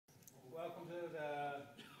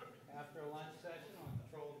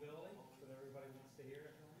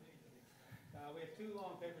We have two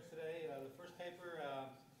long papers today. The first paper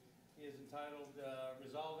is entitled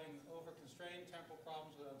Resolving Over-Constrained Temporal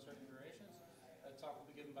Problems with Uncertain Durations. The talk will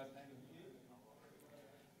be given by Peng.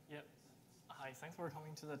 Yep. Hi, thanks for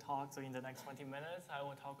coming to the talk. So in the next 20 minutes, I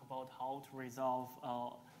will talk about how to resolve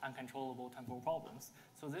uncontrollable temporal problems.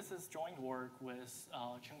 So this is joint work with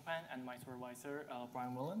Cheng and my supervisor,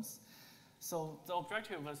 Brian Williams. So the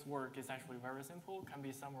objective of this work is actually very simple, can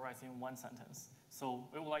be summarized in one sentence. So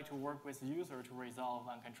we would like to work with the user to resolve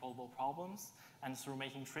uncontrollable problems and through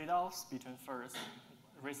making trade-offs between first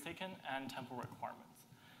risk taken and temporal requirements.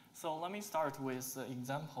 So let me start with an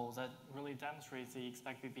example that really demonstrates the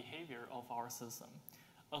expected behavior of our system.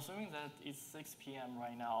 Assuming that it's 6 p.m.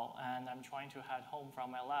 right now and I'm trying to head home from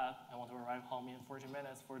my lab, I want to arrive home in 40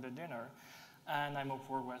 minutes for the dinner. And I'm a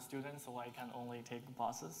poor grad student, so I can only take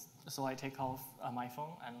buses. So I take off my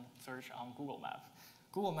phone and search on Google Maps.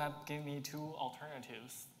 Google Maps gave me two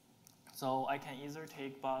alternatives. So I can either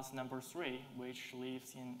take bus number 3, which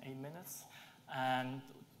leaves in 8 minutes, and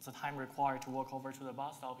the time required to walk over to the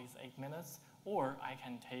bus stop is 8 minutes, or I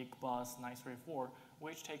can take bus 934,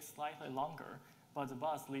 which takes slightly longer, but the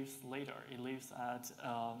bus leaves later. It leaves at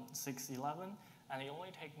 6:11, and it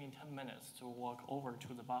only takes me 10 minutes to walk over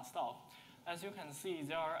to the bus stop. As you can see,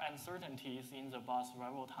 there are uncertainties in the bus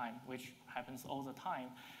arrival time, which happens all the time.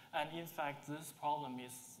 And in fact, this problem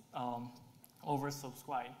is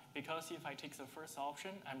oversubscribed, because if I take the first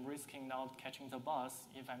option, I'm risking not catching the bus.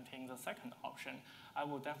 If I'm taking the second option, I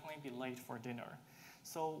will definitely be late for dinner.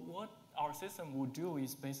 So what our system will do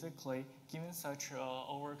is basically, given such an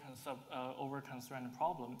over-constrained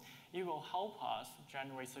problem, it will help us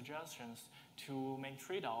generate suggestions to make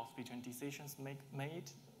trade-offs between decisions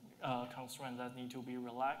made, constraints that need to be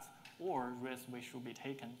relaxed, or risks which should be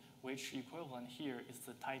taken, which equivalent here is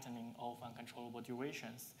the tightening of uncontrollable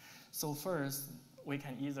durations. So first, we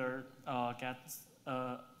can either get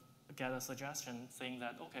a suggestion saying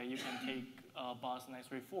that, okay, you can take bus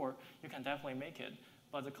 934, you can definitely make it,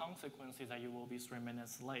 but the consequence is that you will be 3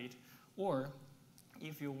 minutes late. Or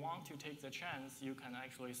if you want to take the chance, you can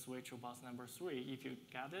actually switch to bus number 3. If you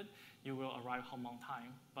get it, you will arrive home on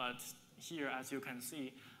time. But here, as you can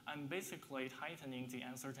see, I'm basically tightening the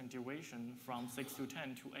uncertain duration from 6 to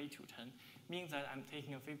 10 to 8 to 10, meaning that I'm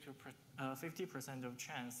taking a 50% of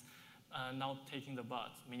chance not taking the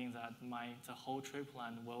bus, meaning that the whole trip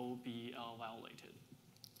plan will be violated.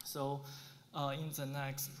 So in the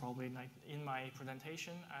next, in my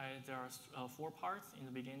presentation, there are 4 parts. In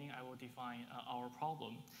the beginning, I will define our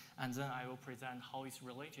problem, and then I will present how it's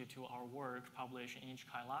related to our work published in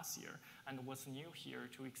ICAPS last year, and what's new here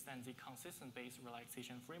to extend the consistent-based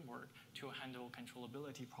relaxation framework to handle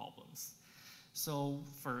controllability problems. So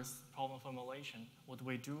first, problem formulation. What do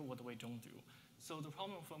we do, what do we don't do? So the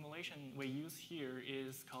problem formulation we use here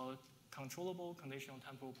is called Controllable Conditional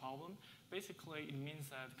Temporal Problem. Basically, it means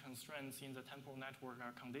that constraints in the temporal network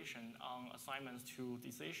are conditioned on assignments to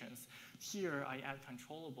decisions. Here, I add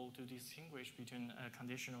controllable to distinguish between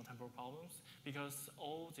conditional temporal problems, because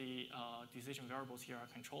all the decision variables here are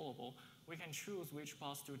controllable. We can choose which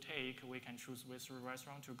bus to take, we can choose which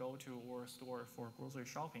restaurant to go to, or store for grocery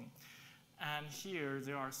shopping. And here,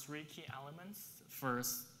 there are 3 key elements.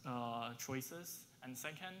 First, choices. And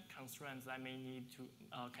second, constraints that may need to,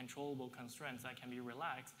 controllable constraints that can be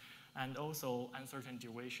relaxed. And also, uncertain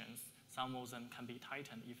durations. Some of them can be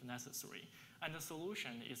tightened if necessary. And the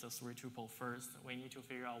solution is a 3-tuple. First, we need to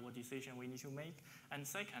figure out what decision we need to make. And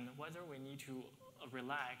second, whether we need to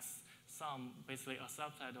relax basically a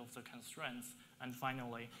subset of the constraints. And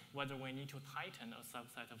finally, whether we need to tighten a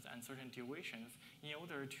subset of the uncertain durations in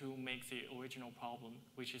order to make the original problem,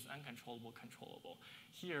 which is uncontrollable, controllable.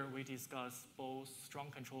 Here, we discuss both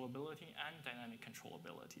strong controllability and dynamic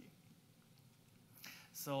controllability.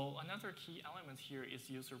 So another key element here is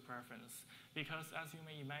user preference, because as you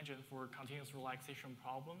may imagine, for continuous relaxation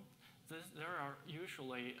problem, there are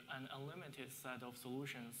usually an unlimited set of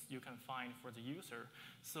solutions you can find for the user.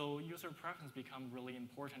 So user preference becomes really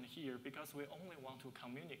important here, because we only want to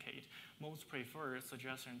communicate most preferred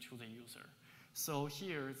suggestion to the user. So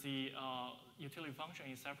here, the utility function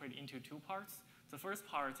is separated into 2 parts. The first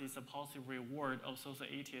part is a positive reward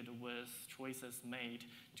associated with choices made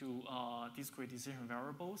to discrete decision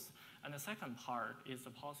variables. And the second part is a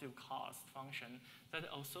positive cost function that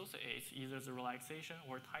associates either the relaxation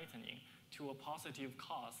or tightening to a positive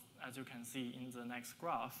cost, as you can see in the next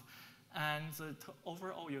graph. And the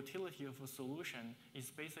overall utility of a solution is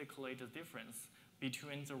basically the difference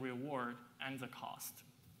between the reward and the cost.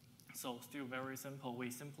 So still very simple.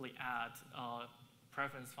 We simply add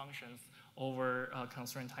preference functions over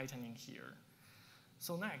constraint tightening here.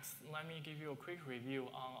 So next, let me give you a quick review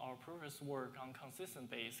on our previous work on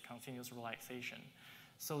consistent-based continuous relaxation.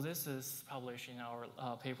 So this is published in our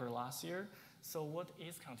paper last year. So what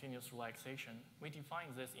is continuous relaxation? We define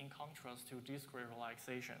this in contrast to discrete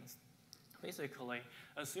relaxations. Basically,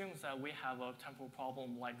 assumes that we have a temporal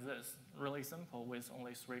problem like this, really simple with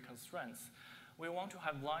only 3 constraints. We want to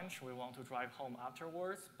have lunch, we want to drive home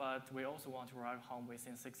afterwards, but we also want to arrive home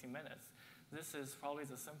within 60 minutes. This is probably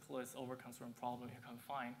the simplest over-constraint problem you can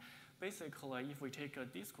find. Basically, if we take a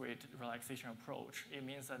discrete relaxation approach, it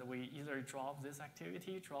means that we either drop this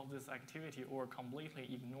activity, or completely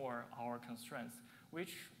ignore our constraints,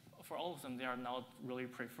 which for all of them, they are not really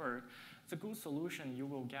preferred. The good solution you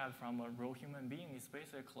will get from a real human being is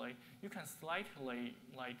basically you can slightly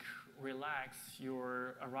relax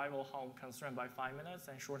your arrival home constraint by 5 minutes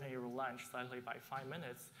and shorten your lunch slightly by 5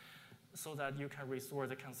 minutes so that you can restore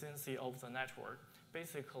the consistency of the network.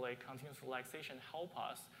 Basically, continuous relaxation helps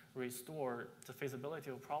us restore the feasibility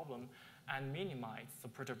of the problem and minimize the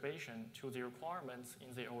perturbation to the requirements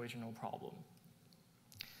in the original problem.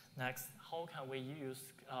 Next, how can we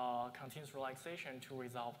use continuous relaxation to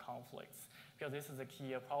resolve conflicts? Because this is the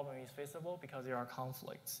key problem is feasible because there are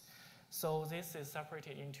conflicts. So this is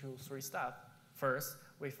separated into 3 steps. First,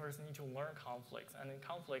 we first need to learn conflicts. And in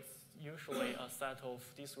conflicts, usually a set of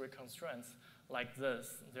discrete constraints like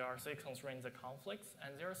this. There are 6 constraints in the conflicts,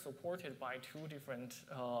 and they're supported by 2 different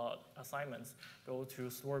assignments. Go to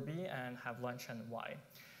store B and have lunch and Y.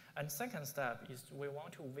 And second step is we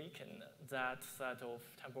want to weaken that set of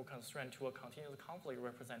temporal constraint to a continuous conflict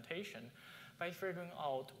representation by figuring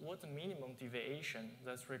out what the minimum deviation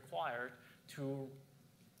that's required to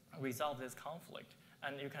resolve this conflict.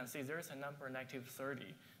 And you can see there's a number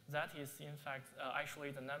 -30. That is, in fact,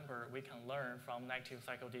 actually the number we can learn from negative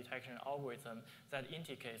cycle detection algorithm that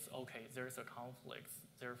indicates, okay, there's a conflict,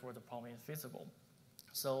 therefore the problem is feasible.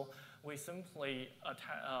 So we simply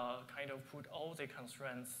kind of put all the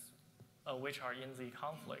constraints which are in the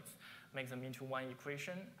conflicts, make them into one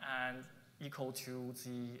equation and equal to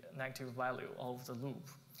the negative value of the loop.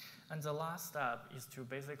 And the last step is to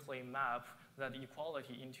basically map that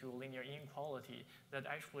equality into linear inequality that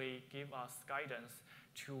actually give us guidance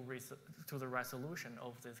to the resolution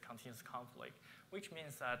of this continuous conflict, which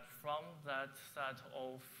means that from that set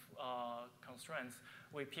of constraints,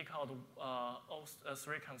 we pick out all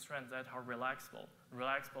 3 constraints that are relaxable.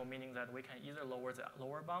 Relaxable meaning that we can either lower the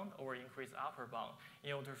lower bound or increase the upper bound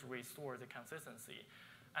in order to restore the consistency.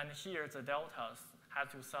 And here the deltas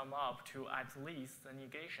have to sum up to at least the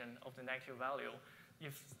negation of the negative value.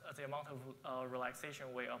 If the amount of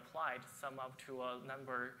relaxation we applied sum up to a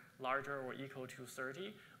number larger or equal to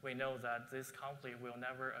 30, we know that this conflict will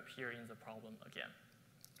never appear in the problem again.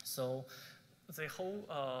 So the whole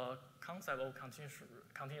concept of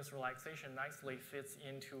continuous relaxation nicely fits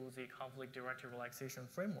into the conflict-directed relaxation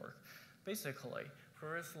framework. Basically,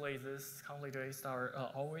 previously this conflict-directed star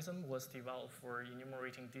algorithm was developed for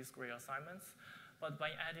enumerating discrete assignments, but by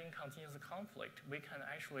adding continuous conflict, we can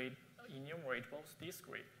actually enumerate both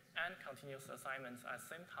discrete and continuous assignments at the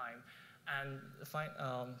same time, and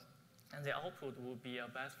the output would be a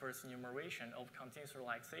best first enumeration of continuous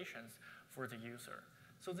relaxations for the user.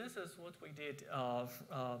 So this is what we did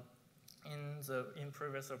in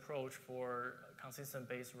previous approach for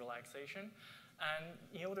consistent-based relaxation. And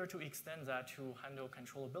in order to extend that to handle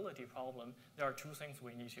controllability problem, there are 2 things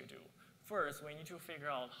we need to do. First, we need to figure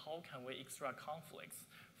out how can we extract conflicts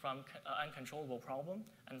from uncontrollable problem,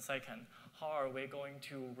 and second, how are we going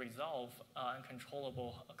to resolve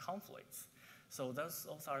uncontrollable conflicts? So those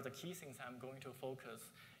are the key things I'm going to focus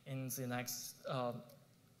in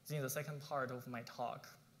the second part of my talk.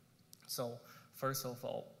 So first of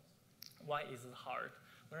all, why is it hard?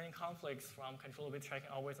 Learning conflicts from controllability checking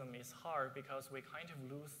algorithm is hard because we kind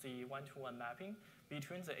of lose the one-to-one mapping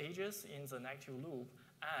between the edges in the negative loop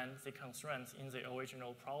and the constraints in the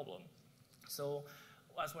original problem. So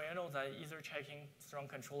as we know that either checking strong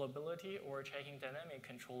controllability or checking dynamic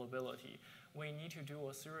controllability, we need to do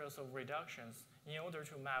a series of reductions in order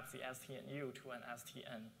to map the STNU to an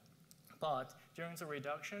STN. But during the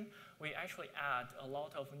reduction, we actually add a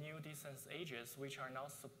lot of new distance edges which are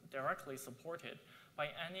not directly supported by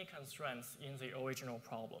any constraints in the original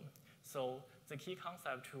problem. So the key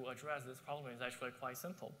concept to address this problem is actually quite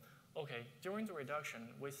simple. Okay, during the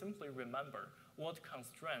reduction, we simply remember what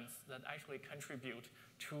constraints that actually contribute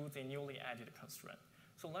to the newly added constraint.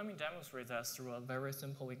 So let me demonstrate that through a very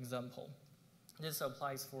simple example. This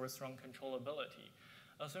applies for strong controllability.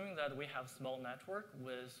 Assuming that we have small network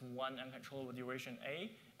with 1 uncontrollable duration A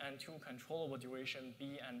and 2 controllable duration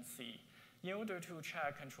B and C. In order to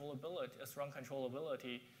check controllability, strong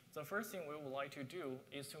controllability, the first thing we would like to do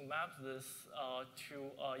is to map this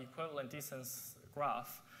to equivalent distance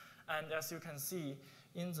graph. And as you can see,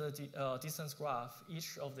 in the distance graph,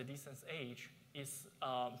 each of the distance age is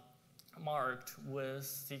marked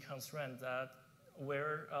with the constraint that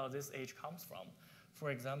where this age comes from. For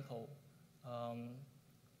example,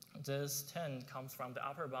 this 10 comes from the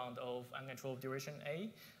upper bound of uncontrollable duration A,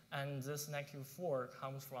 and this -4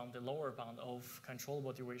 comes from the lower bound of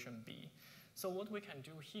controllable duration B. So what we can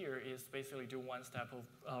do here is basically do one step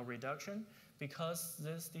of reduction, because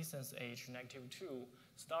this distance age, -2,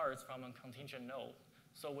 starts from a contingent node.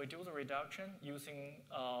 So we do the reduction using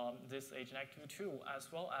this age -2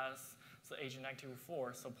 as well as the age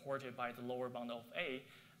 -4 supported by the lower bound of A,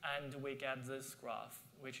 and we get this graph,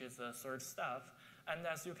 which is the third step. And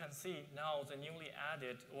as you can see, now the newly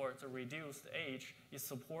added or the reduced age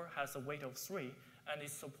has a weight of 3, and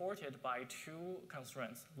is supported by 2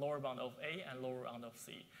 constraints, lower bound of A and lower bound of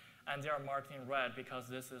C. And they are marked in red because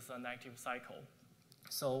this is a negative cycle.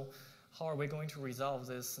 So how are we going to resolve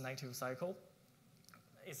this negative cycle?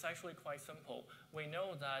 It's actually quite simple. We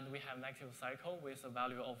know that we have negative cycle with a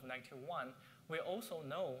value of -1. We also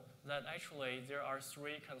know that actually there are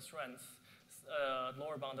 3 constraints,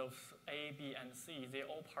 lower bound of A, B, and C. They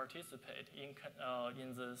all participate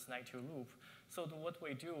in this negative loop. So what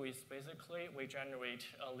we do is basically we generate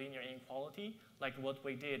a linear inequality, like what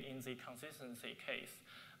we did in the consistency case.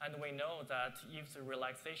 And we know that if the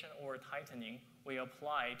relaxation or tightening we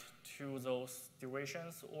applied to those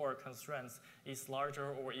durations or constraints is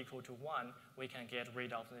larger or equal to 1, we can get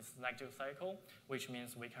rid of this negative cycle, which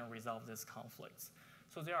means we can resolve these conflicts.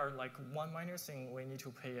 So there are like one minor thing we need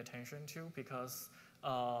to pay attention to, because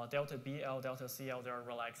delta BL, delta CL, there are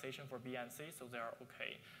relaxation for B and C, so they are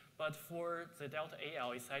okay. But for the delta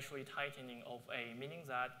AL, it's actually tightening of A, meaning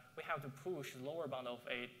that we have to push the lower bound of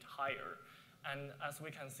A higher. And as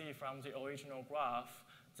we can see from the original graph,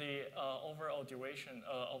 the overall duration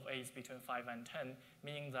of A is between 5 and 10,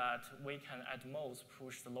 meaning that we can at most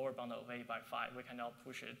push the lower bound of A by 5. We cannot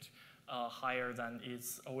push it higher than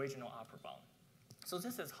its original upper bound. So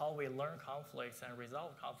this is how we learn conflicts and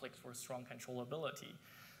resolve conflicts for strong controllability.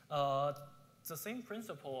 The same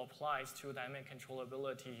principle applies to dynamic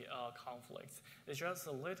controllability conflicts. It's just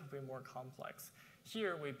a little bit more complex.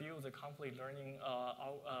 Here we build the conflict learning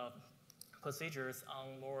procedures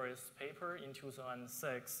on Morris' paper in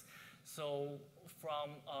 2006. So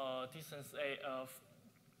from distance A,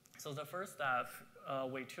 so the first step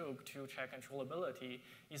we took to check controllability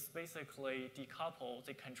is basically decouple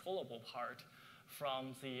the controllable part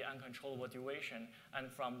from the uncontrollable duration.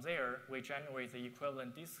 And from there, we generate the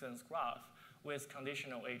equivalent distance graph with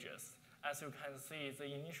conditional ages. As you can see, the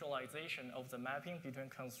initialization of the mapping between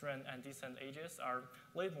constraint and distant ages are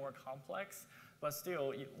a little more complex, but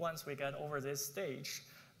still, once we get over this stage,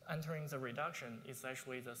 entering the reduction is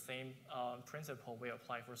actually the same principle we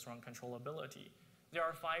apply for strong controllability. There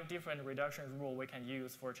are 5 different reduction rules we can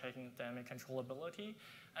use for checking dynamic controllability,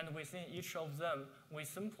 and within each of them, we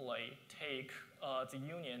simply take the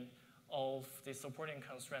union of the supporting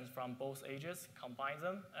constraints from both ages, combine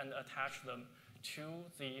them, and attach them to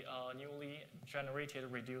the newly generated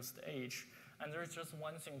reduced age. And there's just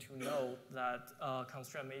one thing to know, that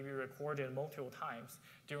constraint may be recorded multiple times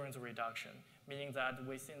during the reduction, meaning that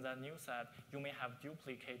within that new set, you may have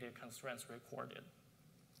duplicated constraints recorded.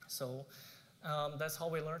 So that's how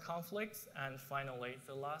we learn conflicts. And finally,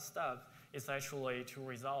 the last step is actually to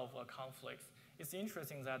resolve a conflict. It's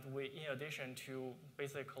interesting that we, in addition to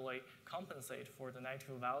basically compensate for the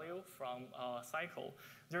negative value from a cycle,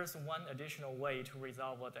 there's one additional way to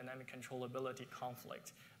resolve a dynamic controllability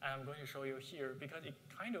conflict. And I'm going to show you here, because it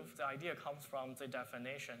the idea comes from the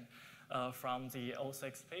definition from the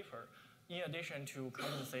 06 paper. In addition to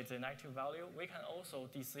compensate the negative value, we can also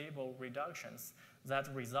disable reductions that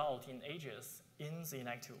result in ages in the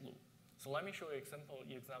negative loop. So let me show you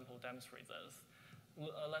an example demonstrate this.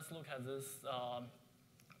 Let's look at this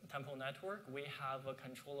temporal network. We have a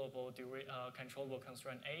controllable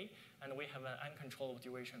constraint A, and we have an uncontrollable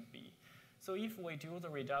duration B. So if we do the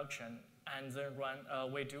reduction and then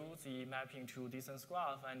we do the mapping to distance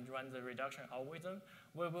graph and run the reduction algorithm,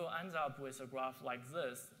 we will end up with a graph like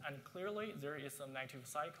this. And clearly, there is a negative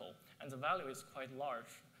cycle, and the value is quite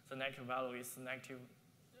large. The negative value is negative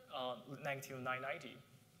 990.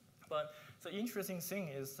 But the interesting thing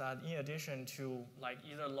is that in addition to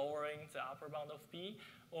either lowering the upper bound of B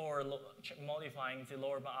or modifying the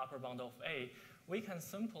lower bound upper bound of A, we can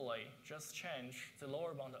simply just change the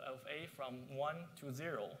lower bound of A from 1 to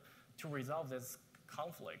 0 to resolve this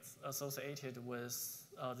conflicts associated with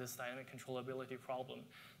this dynamic controllability problem.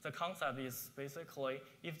 The concept is basically,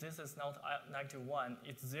 if this is not -1,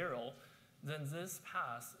 it's 0, then this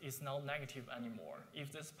path is not negative anymore.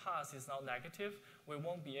 If this path is not negative, we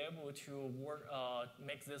won't be able to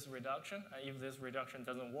make this reduction. And if this reduction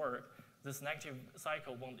doesn't work, this negative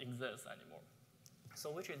cycle won't exist anymore. So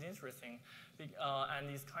which is interesting, and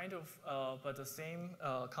it's kind of, but the same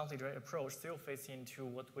conflict rate approach still fits into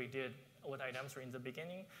what I demonstrated in the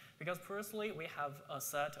beginning, because personally, we have a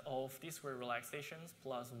set of discrete relaxations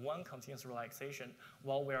plus one continuous relaxation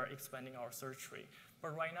while we are expanding our search tree.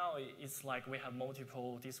 But right now, it's like we have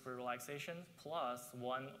multiple discrete relaxations plus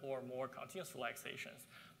one or more continuous relaxations,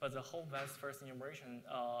 but the whole best first enumeration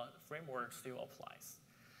framework still applies.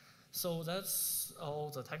 So that's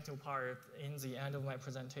all the technical part. In the end of my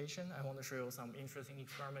presentation, I want to show you some interesting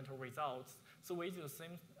experimental results. So we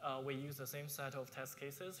use the same set of test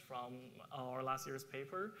cases from our last year's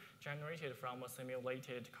paper, generated from a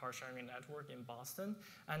simulated car-sharing network in Boston.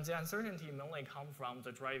 And the uncertainty mainly comes from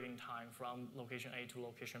the driving time from location A to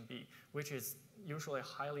location B, which is usually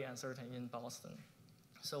highly uncertain in Boston.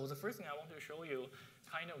 So the first thing I want to show you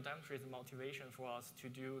kind of demonstrates the motivation for us to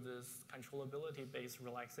do this controllability-based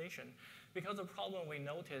relaxation. Because the problem we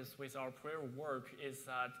noticed with our prior work is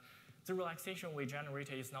that the relaxation we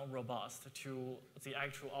generated is not robust to the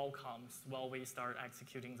actual outcomes while we start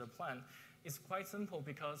executing the plan. It's quite simple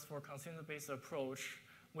because for consistency-based approach,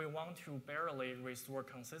 we want to barely restore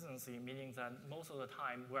consistency, meaning that most of the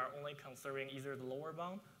time we are only considering either the lower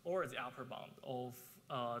bound or the upper bound of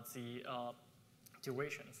the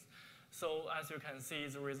durations. So as you can see,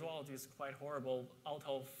 the result is quite horrible. Out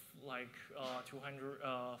of like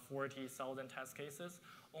 240,000 test cases,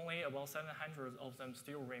 only about 700 of them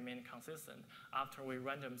still remain consistent after we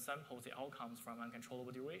random sample the outcomes from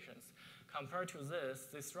uncontrollable durations. Compared to this,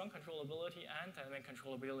 the strong controllability and dynamic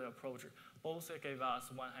controllability approach both gave us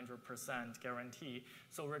 100% guarantee.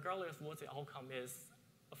 So regardless of what the outcome is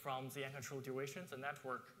from the uncontrollable durations, the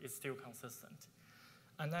network is still consistent.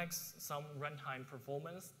 And next, some runtime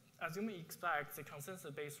performance. As you may expect, the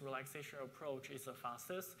consensus-based relaxation approach is the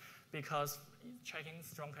fastest because checking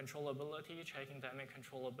strong controllability, checking dynamic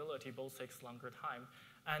controllability both takes longer time.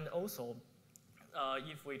 And also,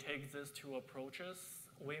 if we take these two approaches,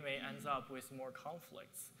 we may end up with more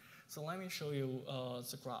conflicts. So let me show you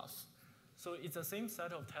the graph. So it's the same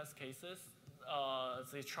set of test cases.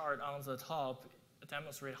 The chart on the top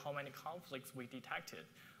demonstrates how many conflicts we detected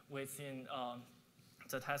within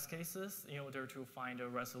the test cases in order to find a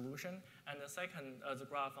resolution. And the second, the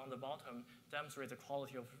graph on the bottom demonstrates the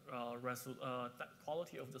quality of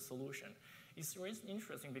the solution. It's really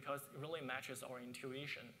interesting because it really matches our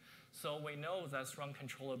intuition. So we know that strong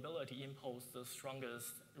controllability imposes the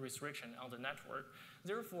strongest restriction on the network.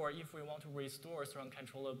 Therefore, if we want to restore strong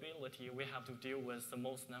controllability, we have to deal with the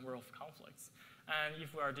most number of conflicts. And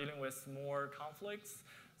if we are dealing with more conflicts,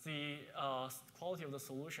 the quality of the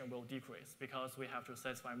solution will decrease because we have to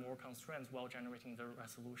satisfy more constraints while generating the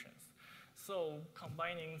resolutions. So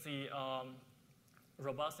combining the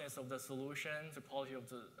robustness of the solution, the quality of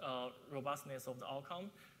the robustness of the outcome,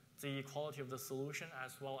 the quality of the solution,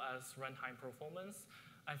 as well as runtime performance,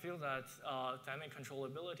 I feel that dynamic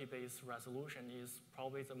controllability-based resolution is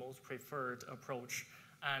probably the most preferred approach.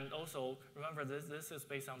 And also, remember, this is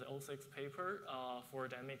based on the 06 paper for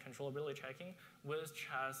dynamic controllability checking, which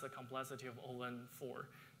has a complexity of ON4.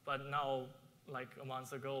 But now, like a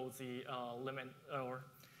month ago, the limit or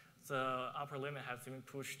the upper limit has been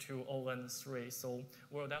pushed to ON3. So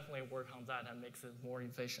we'll definitely work on that and make it more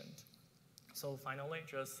efficient. So finally,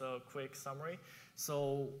 just a quick summary.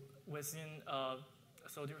 So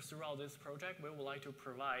throughout this project, we would like to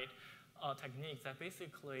provide a technique that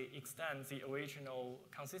basically extends the original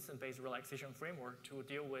consistent-based relaxation framework to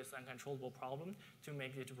deal with uncontrollable problem to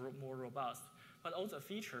make it more robust. But all the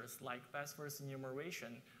features like best first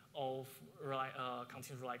enumeration of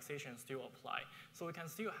continuous relaxation still apply. So we can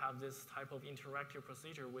still have this type of interactive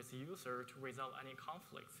procedure with the user to resolve any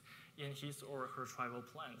conflicts in his or her travel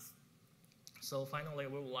plans. So finally,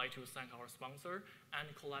 we would like to thank our sponsor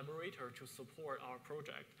and collaborator to support our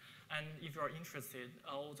project. And if you are interested,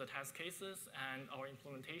 all the test cases and our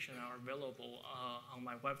implementation are available on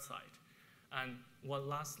my website. And one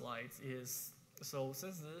last slide is, so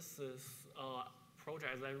since this is a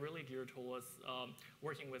project that really geared towards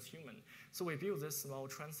working with human, so we built this small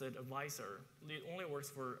transit advisor. It only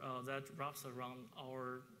works for, that wraps around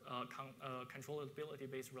our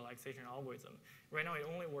controllability-based relaxation algorithm. Right now, it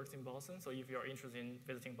only works in Boston, so if you're interested in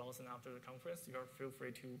visiting Boston after the conference, feel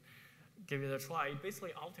free to give it a try. It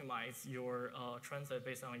basically optimizes your transit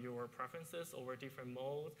based on your preferences over different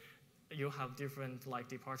modes, you have different like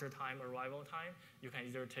departure time, arrival time. You can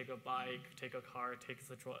either take a bike, take a car, take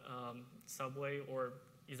the subway, or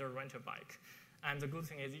either rent a bike. And the good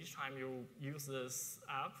thing is each time you use this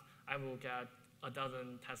app, I will get a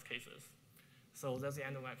dozen test cases. So that's the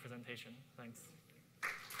end of my presentation. Thanks.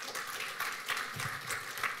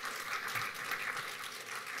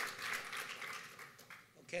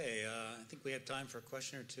 Okay, I think we have time for a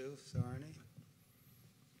question or two, if there are any.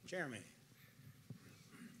 Jeremy.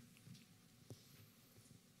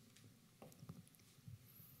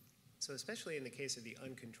 So especially in the case of the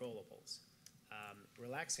uncontrollables,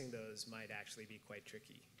 relaxing those might actually be quite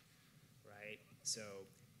tricky, right? So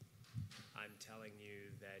I'm telling you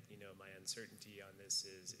that, my uncertainty on this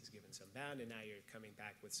is given some bound, and now you're coming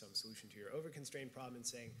back with some solution to your overconstrained problem and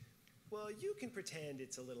saying, well, you can pretend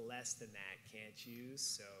it's a little less than that, can't you?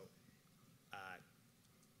 So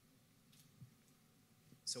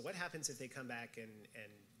what happens if they come back and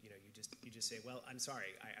you just say, well, I'm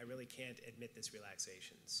sorry, I really can't admit this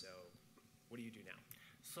relaxation. So what do you do now?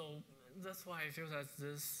 So that's why I feel that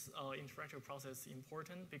this interactive process is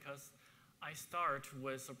important, because I start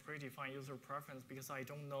with a predefined user preference because I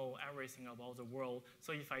don't know everything about the world.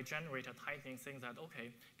 So if I generate a typing saying that,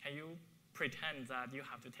 okay, can you pretend that you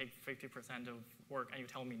have to take 50% of work and you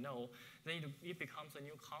tell me no, then it becomes a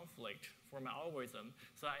new conflict for my algorithm.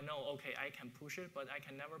 So I know, okay, I can push it, but I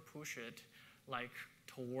can never push it like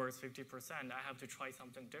towards 50%. I have to try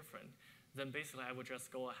something different. Then basically I would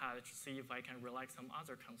just go ahead to see if I can relax some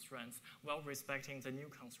other constraints while respecting the new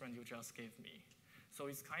constraint you just gave me. So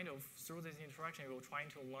it's kind of, through this interaction, we're trying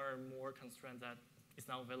to learn more constraint that is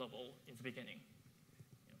not available in the beginning.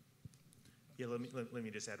 Yeah, let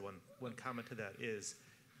me just add one comment to that is,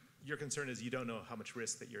 your concern is you don't know how much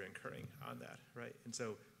risk that you're incurring on that, right? And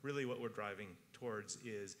so really what we're driving towards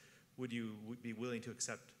is, would you be willing to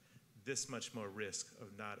accept this much more risk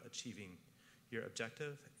of not achieving your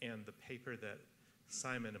objective? And the paper that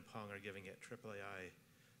Simon and Peng are giving at AAAI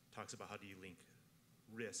talks about how do you link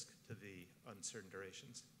risk to the uncertain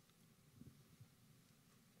durations.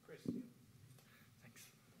 Chris. Thanks.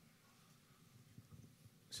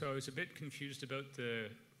 So I was a bit confused about the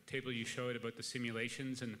table you showed about the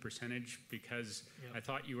simulations and the percentage, because I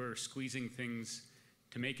thought you were squeezing things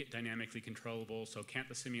to make it dynamically controllable. So can't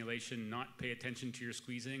the simulation not pay attention to your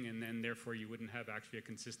squeezing, and then therefore you wouldn't have actually a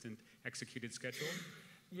consistent executed schedule?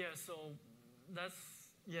 Yeah, so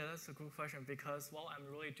that's a good question, because while I'm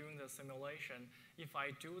really doing the simulation, if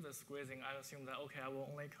I do the squeezing, I assume that, okay, I will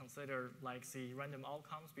only consider like the random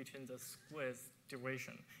outcomes between the squeeze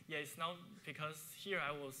duration. Yeah, it's not, because here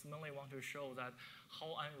I was mainly want to show that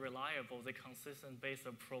how unreliable the consistent-based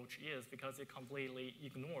approach is, because it completely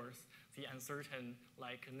ignores the uncertain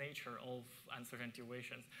nature of uncertain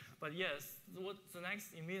durations. But yes,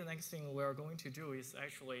 the immediate next thing we are going to do is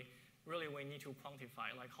actually really we need to quantify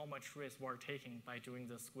how much risk we're taking by doing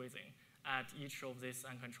the squeezing at each of these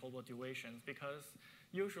uncontrollable durations, because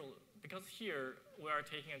here we are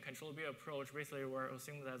taking a controllability approach. Basically, we're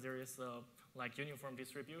assuming that there is a uniform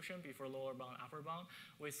distribution before lower bound, upper bound.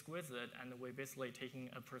 We squeeze it, and we're basically taking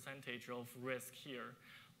a percentage of risk here.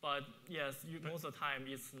 But yes, most of the time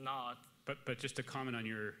it's not. But just to comment on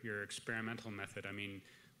your experimental method, I mean,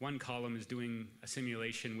 one column is doing a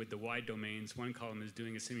simulation with the wide domains, one column is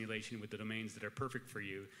doing a simulation with the domains that are perfect for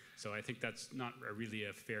you. So I think that's not really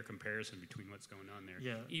a fair comparison between what's going on there,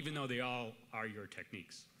 even though they all are your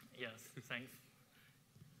techniques. Yes, thanks.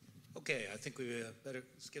 Okay, I think we better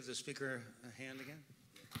give the speaker a hand again.